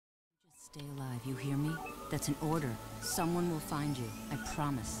Stay alive, you hear me? That's an order. Someone will find you, I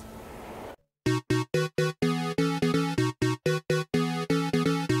promise.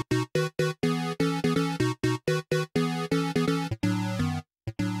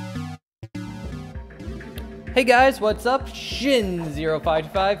 Hey guys, what's up?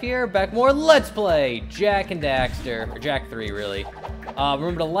 Shin0525 here, back more Let's Play Jak and Daxter, or Jak 3 really.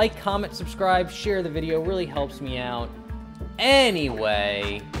 Remember to like, comment, subscribe, share the video, really helps me out.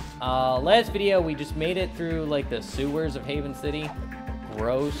 Anyway, last video we just made it through like the sewers of Haven City.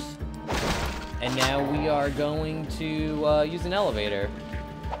 Gross. And now we are going to use an elevator.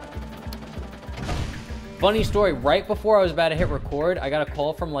 Funny story, right before I was about to hit record, I got a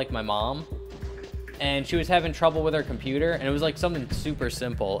call from like my mom. And she was having trouble with her computer, and it was like something super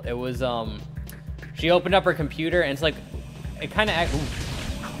simple. It was, she opened up her computer, and it's like, it kind of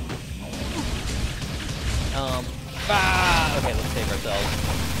okay, let's save ourselves.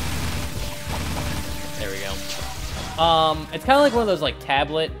 There we go. It's kind of like one of those like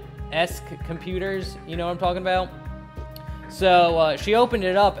tablet-esque computers, you know what I'm talking about? So, she opened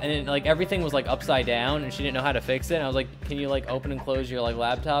it up, and like everything was like upside down, and she didn't know how to fix it, and I was like, can you like open and close your like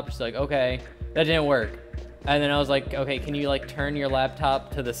laptop? She's like, okay. That didn't work. And then I was like, okay, can you like turn your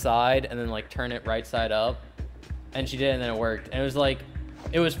laptop to the side and then like turn it right side up? And she did, and then it worked. And it was like,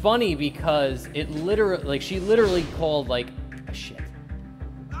 it was funny because it literally, like she literally called like, oh, shit.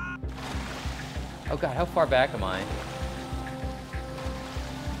 Oh God, how far back am I?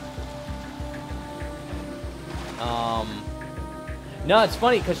 No, it's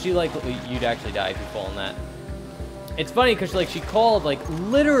funny because she like, you'd actually die if you fall in that. It's funny because like she called like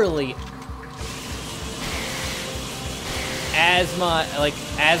literally as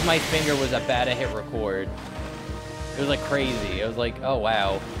my finger was about to hit record. It was like crazy. It was like, oh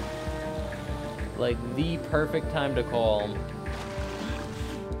wow. Like the perfect time to call.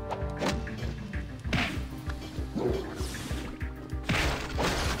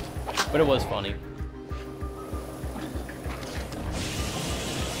 But it was funny.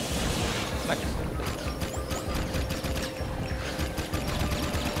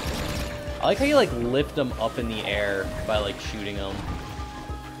 I like how you like lift them up in the air by like shooting them.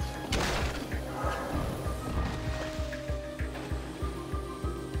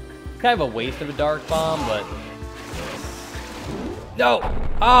 Kind of a waste of a dark bomb, but no.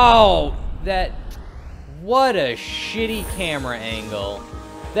 Oh, what a shitty camera angle.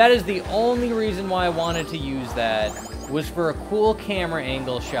 That is the only reason why I wanted to use that, was for a cool camera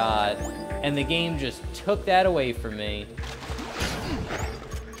angle shot, and the game just took that away from me.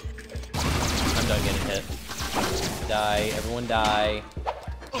 I'm done getting hit. Die. Everyone die.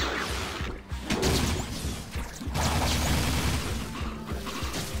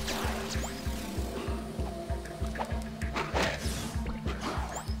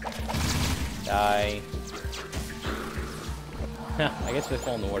 Die. I guess if they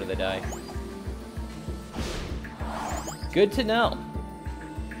fall in the water, they die. Good to know.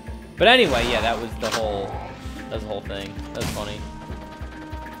 But anyway, yeah, that was the whole thing. That was funny.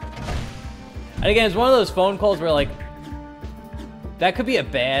 And again, it's one of those phone calls where, like, that could be a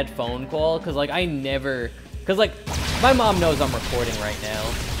bad phone call, because, like, like, my mom knows I'm recording right now,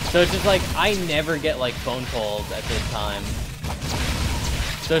 so it's just, like, I never get, like, phone calls at this time.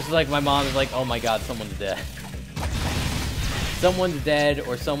 So it's just, like, my mom is like, oh my God, someone's dead. Someone's dead,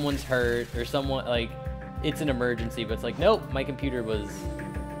 or someone's hurt, or someone, like, it's an emergency, but it's like, nope, my computer was...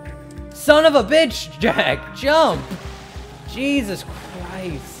 Son of a bitch, Jak! Jump! Jesus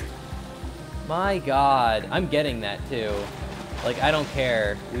Christ. My God, I'm getting that too. Like, I don't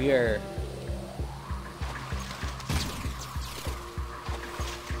care. We are...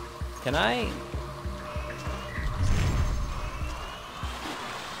 Can I...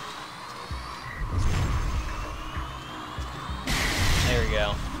 There we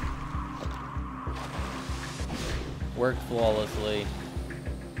go. Worked flawlessly.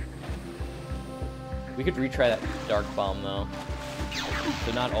 We could retry that dark bomb though.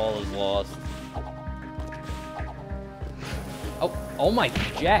 So not all is lost. Oh my,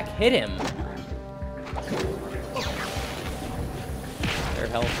 Jak, hit him.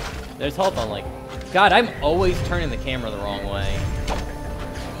 There's health. There's health on like... God, I'm always turning the camera the wrong way.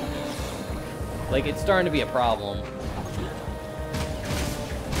 Like, it's starting to be a problem.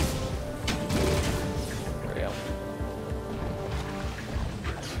 There we go.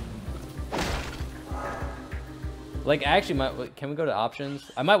 Like, actually, can we go to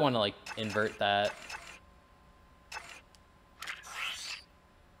options? I might want to, like, invert that.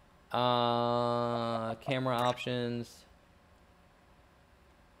 Camera options.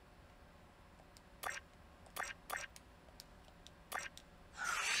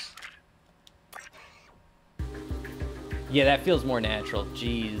 Yeah, that feels more natural.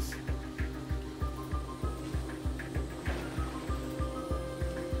 Jeez.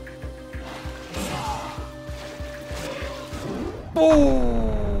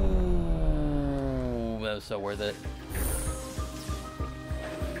 Boom! That was so worth it.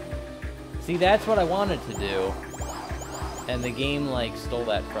 See, that's what I wanted to do. And the game, like, stole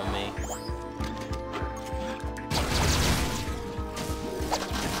that from me.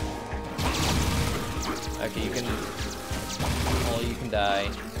 Okay, you can... Oh, you can die.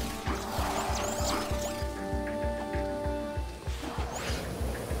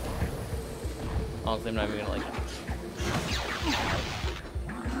 Honestly, I'm not even gonna, like...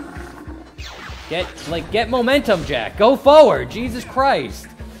 Get momentum, Jack! Go forward! Jesus Christ!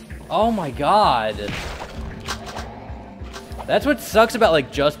 Oh my god. That's what sucks about,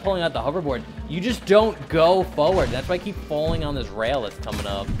 like, just pulling out the hoverboard. You just don't go forward. That's why I keep falling on this rail that's coming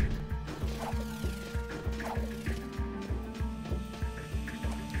up.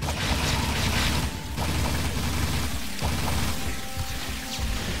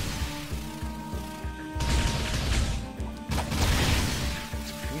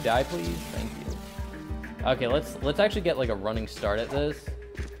 Can you die, please? Thank you. Okay, let's actually get, like, a running start at this.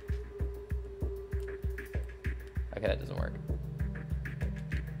 Okay, that doesn't work.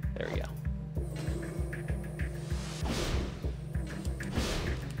 There we go.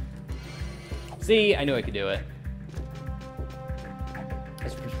 See, I knew I could do it.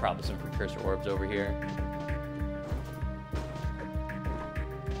 There's probably some precursor orbs over here.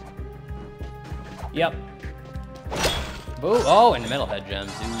 Yep. Boo! Oh, and metalhead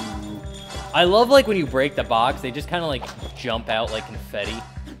gems. Ooh. I love, like, when you break the box, they just kind of, like, jump out like confetti.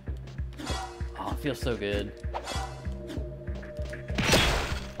 Oh, it feels so good.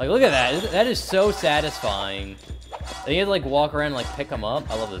 Like, look at that. That is so satisfying. And you have to, like, walk around and, like, pick them up.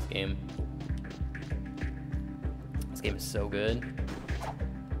 I love this game. This game is so good.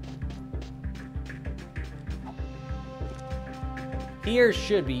 Here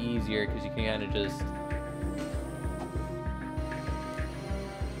should be easier, because you can kind of just...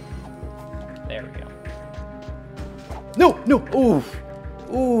 There we go. No! No! Oof!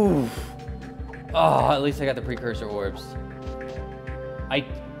 Oof! Oh, at least I got the precursor orbs.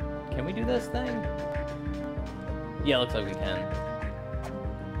 Can we do this thing? Yeah, looks like we can.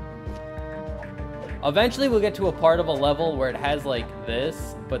 Eventually we'll get to a part of a level where it has like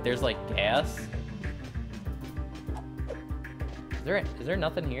this, but there's like gas. Is there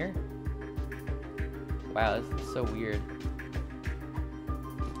nothing here? Wow, this is so weird.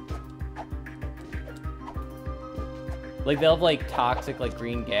 Like they'll have like toxic like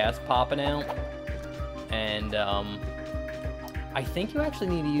green gas popping out. And I think you actually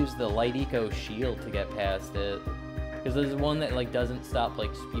need to use the Light Eco shield to get past it. Because there's one that like doesn't stop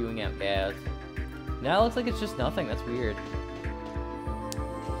like spewing out gas. Now it looks like it's just nothing. That's weird.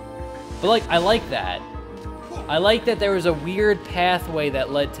 But like, I like that. I like that there was a weird pathway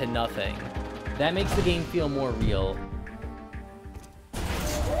that led to nothing. That makes the game feel more real.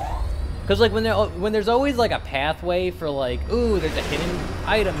 Because like when there's always like a pathway for like, ooh, there's a hidden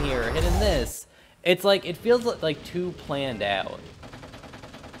item here, hidden this. It's like, it feels like too planned out.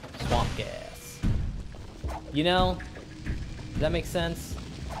 Swamp gas. You know? Does that make sense?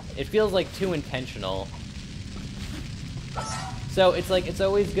 It feels like too intentional. So it's like, it's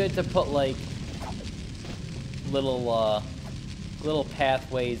always good to put like little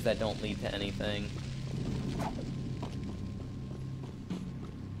pathways that don't lead to anything.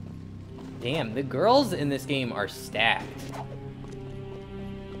 Damn, the girls in this game are stacked.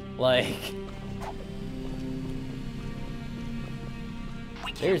 Like,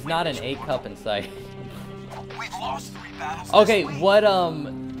 there's not an A cup in sight. We've lost 3 battles. Okay,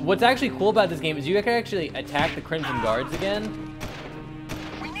 what's actually cool about this game is you can actually attack the Crimson Guards again.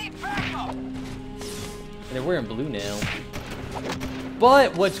 We need backup. They're wearing blue now.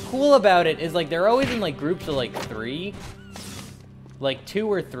 But what's cool about it is like they're always in like groups of like 3. Like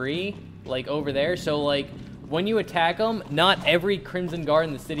 2 or 3, like over there. So like when you attack them, not every Crimson Guard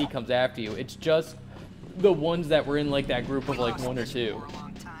in the city comes after you. It's just the ones that were in like that group of like 1 or 2.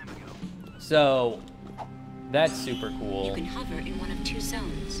 So that's super cool. You can hover in one of 2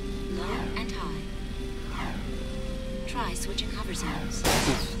 zones, low and high. Try switching hover zones.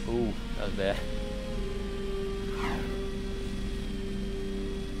 Ooh, that was bad.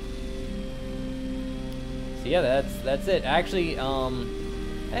 So yeah, that's it. Actually,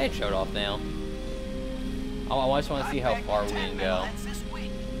 hey, it showed off now. I just want to see how far we can go.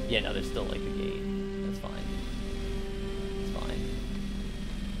 Yeah, no, there's still like the gate. That's fine. It's fine.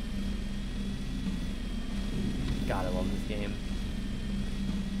 God, I love this game.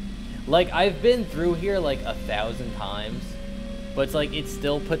 Like, I've been through here like 1,000 times, but it's like, it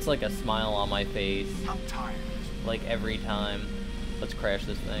still puts like a smile on my face. I'm tired. Like, every time. Let's crash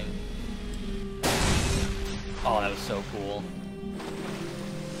this thing. Oh, that was so cool.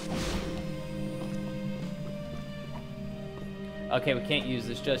 Okay, we can't use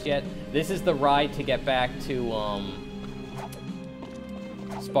this just yet. This is the ride to get back to,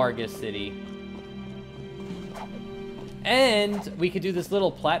 Spargus City. And we could do this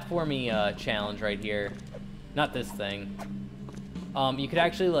little platformy, challenge right here. Not this thing. You could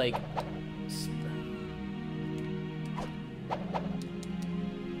actually, like...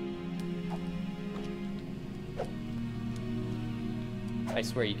 I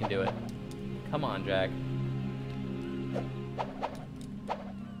swear you can do it. Come on, Jack.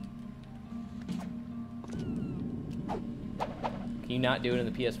 Can you not do it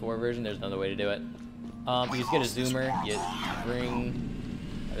in the PS4 version? There's another way to do it. You just get a zoomer, you bring,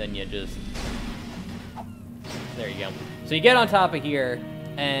 and then you just... There you go. So you get on top of here,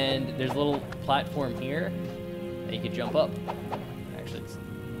 and there's a little platform here that you can jump up. Actually, it's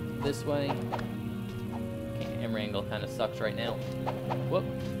this way. Camera angle kind of sucks right now. Whoop.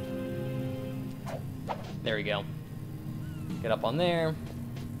 There we go. Get up on there.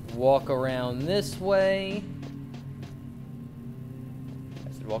 Walk around this way.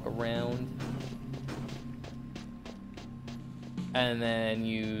 I said walk around. And then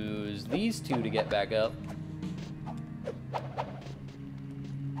use these two to get back up.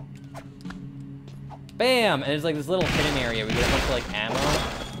 Bam! And there's like this little hidden area where you get a bunch of like ammo.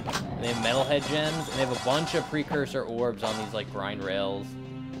 And they have metalhead gems, and they have a bunch of precursor orbs on these like grind rails.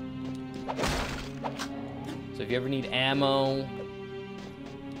 So if you ever need ammo,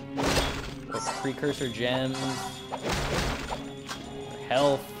 or precursor gems, or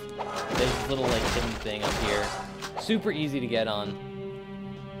health, there's this little like hidden thing up here. Super easy to get on.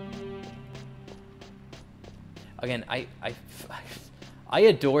 Again, I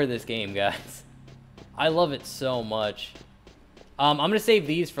adore this game, guys. I love it so much. I'm gonna save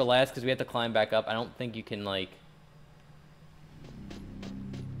these for last because we have to climb back up. I don't think you can like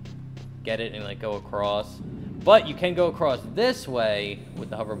get it and like go across, but you can go across this way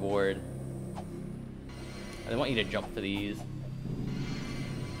with the hoverboard. I want you to jump for these,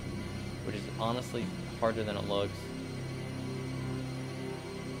 which is honestly harder than it looks.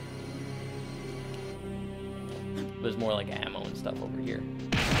 There's more like ammo and stuff over here.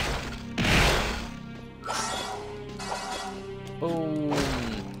 Boom.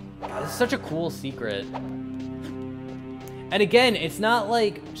 God, this is such a cool secret. And again, it's not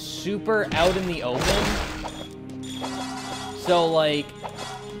like super out in the open. So like,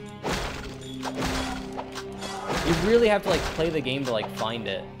 you really have to like play the game to like find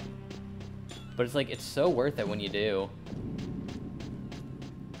it. But it's like, it's so worth it when you do.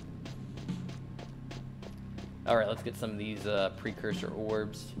 Alright, let's get some of these precursor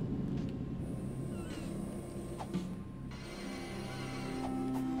orbs.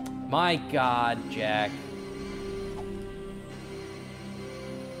 My God, Jack.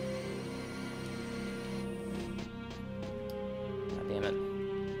 God damn it.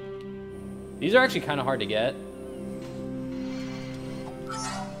 These are actually kind of hard to get.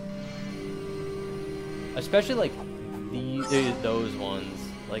 Especially like those ones.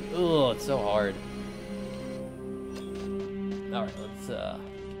 Like, ugh, it's so hard. Alright, let's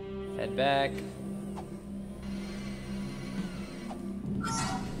head back.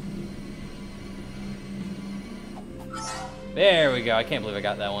 There we go. I can't believe I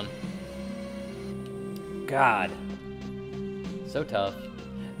got that one. God. So tough.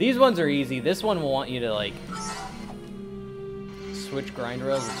 These ones are easy. This one will want you to, like, switch grind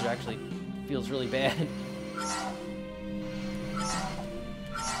rails, which actually feels really bad.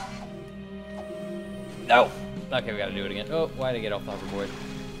 No! Okay, we gotta do it again. Oh, why did I get off the hoverboard?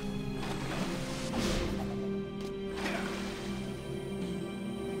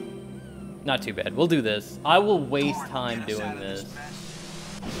 Not too bad. We'll do this. I will waste time doing this.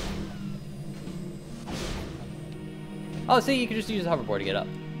 Oh, see, you can just use the hoverboard to get up.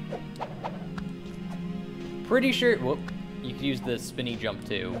 Pretty sure... Whoop. You could use the spinny jump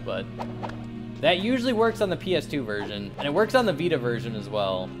too, but... that usually works on the PS2 version. And it works on the Vita version as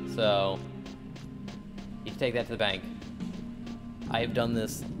well, so... you can take that to the bank. I have done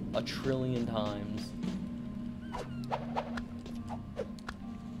this a trillion times.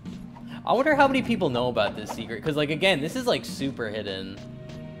 I wonder how many people know about this secret, because, like, again, this is, like, super hidden.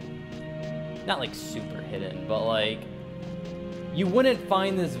 Not, like, super hidden, but, like, you wouldn't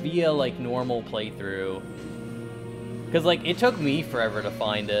find this via, like, normal playthrough. Because, like, it took me forever to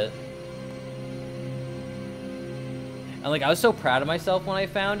find it. And, like, I was so proud of myself when I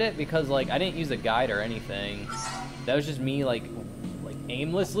found it because, like, I didn't use a guide or anything. That was just me, like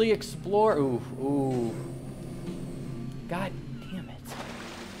aimlessly explore. Ooh. God damn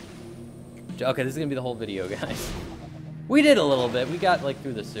it. Okay, this is gonna be the whole video, guys. We did a little bit. We got, like,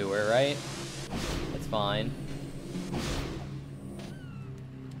 through the sewer, right? That's fine.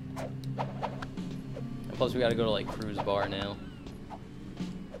 And plus, we gotta go to, like, Cruise Bar now.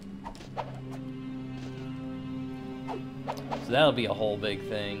 So that'll be a whole big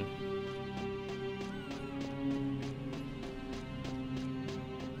thing.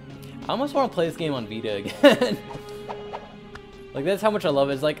 I almost want to play this game on Vita again. Like, that's how much I love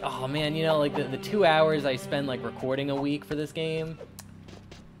it. It's like, oh man, you know, like the 2 hours I spend like recording a week for this game,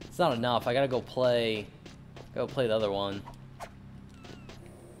 it's not enough. I gotta go play the other one.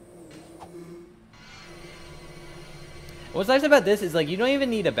 What's nice about this is, like, you don't even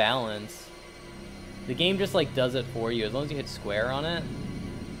need a balance. The game just, like, does it for you. As long as you hit square on it,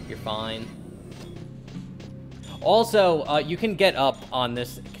 you're fine. Also, you can get up on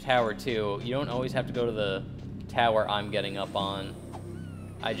this tower, too. You don't always have to go to the tower I'm getting up on.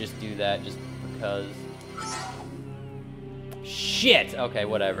 I just do that just because. Shit! Okay,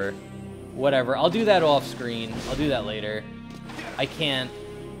 whatever. Whatever. I'll do that off screen. I'll do that later. I can't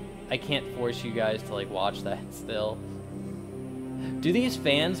force you guys to, like, watch that still. Do these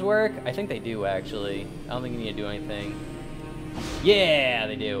fans work? I think they do, actually. I don't think you need to do anything. Yeah,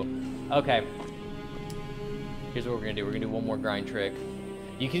 they do. Okay. Here's what we're gonna do. We're gonna do one more grind trick.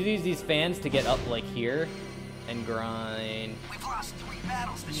 You can use these fans to get up, like, here and grind. We've lost 3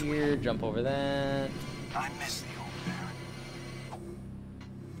 battles this Here, jump over that. I miss the old man.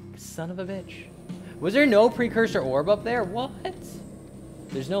 Son of a bitch. Was there no precursor orb up there? What?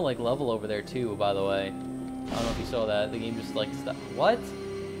 There's no, like, level over there, too, by the way. I don't know if you saw that. The game just, like, stopped. What?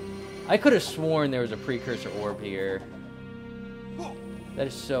 I could have sworn there was a precursor orb here. That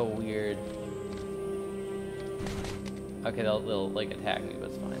is so weird. Okay, they'll like, attack me, but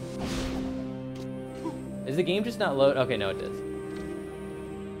it's fine. Is the game just not load? Okay, no, it is.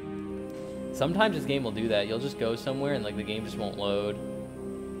 Sometimes this game will do that. You'll just go somewhere and, like, the game just won't load.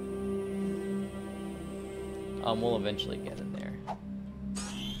 We'll eventually get in there.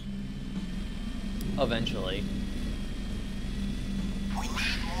 Eventually. We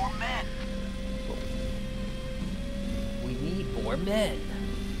need more men. We need more men.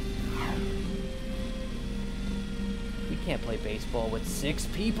 We can't play baseball with 6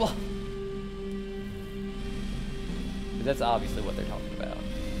 people. But that's obviously what they're talking about.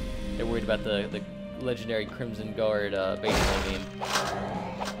 They're worried about the legendary Crimson Guard baseball game.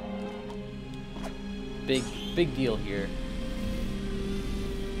 Big deal here.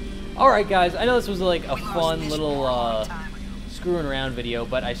 Alright guys, I know this was like a fun little screwing around video,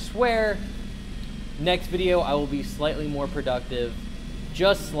 but I swear next video I will be slightly more productive,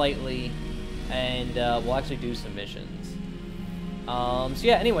 just slightly, and we'll actually do some missions. So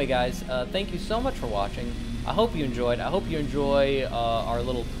yeah, anyway guys, thank you so much for watching. I hope you enjoyed. I hope you enjoy our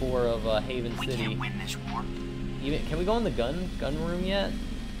little tour of Haven City. We can't win this war. Can we go in the gun room yet?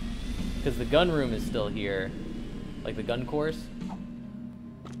 Because the gun room is still here. Like the gun course.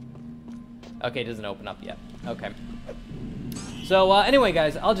 Okay, it doesn't open up yet. Okay. So, anyway,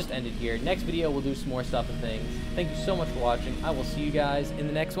 guys, I'll just end it here. Next video, we'll do some more stuff and things. Thank you so much for watching. I will see you guys in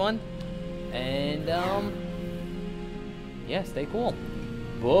the next one. And, yeah, stay cool.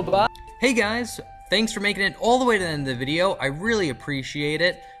 Bye-bye. Hey, guys. Thanks for making it all the way to the end of the video. I really appreciate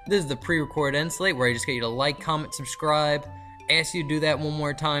it. This is the pre-recorded end slate where I just get you to like, comment, subscribe. Ask you to do that one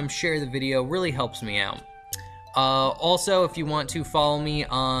more time. Share the video. Really helps me out. Also, if you want to follow me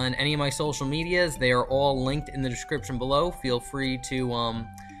on any of my social medias, they are all linked in the description below. Feel free to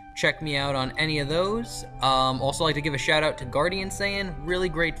check me out on any of those. Also like to give a shout out to Guardian Saiyan, really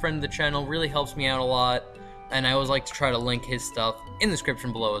great friend of the channel, really helps me out a lot, and I always like to try to link his stuff in the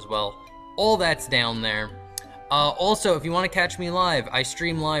description below as well. All that's down there. Also, if you want to catch me live, I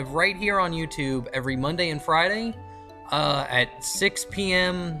stream live right here on YouTube every Monday and Friday at 6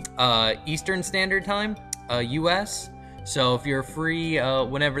 p.m. Eastern Standard Time. US. So if you're free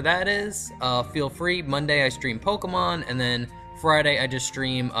whenever that is, feel free. Monday I stream Pokemon, and then Friday I just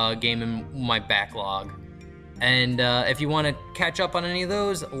stream a game in my backlog. And if you want to catch up on any of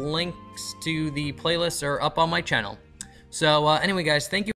those, links to the playlists are up on my channel. So anyway guys, thank you.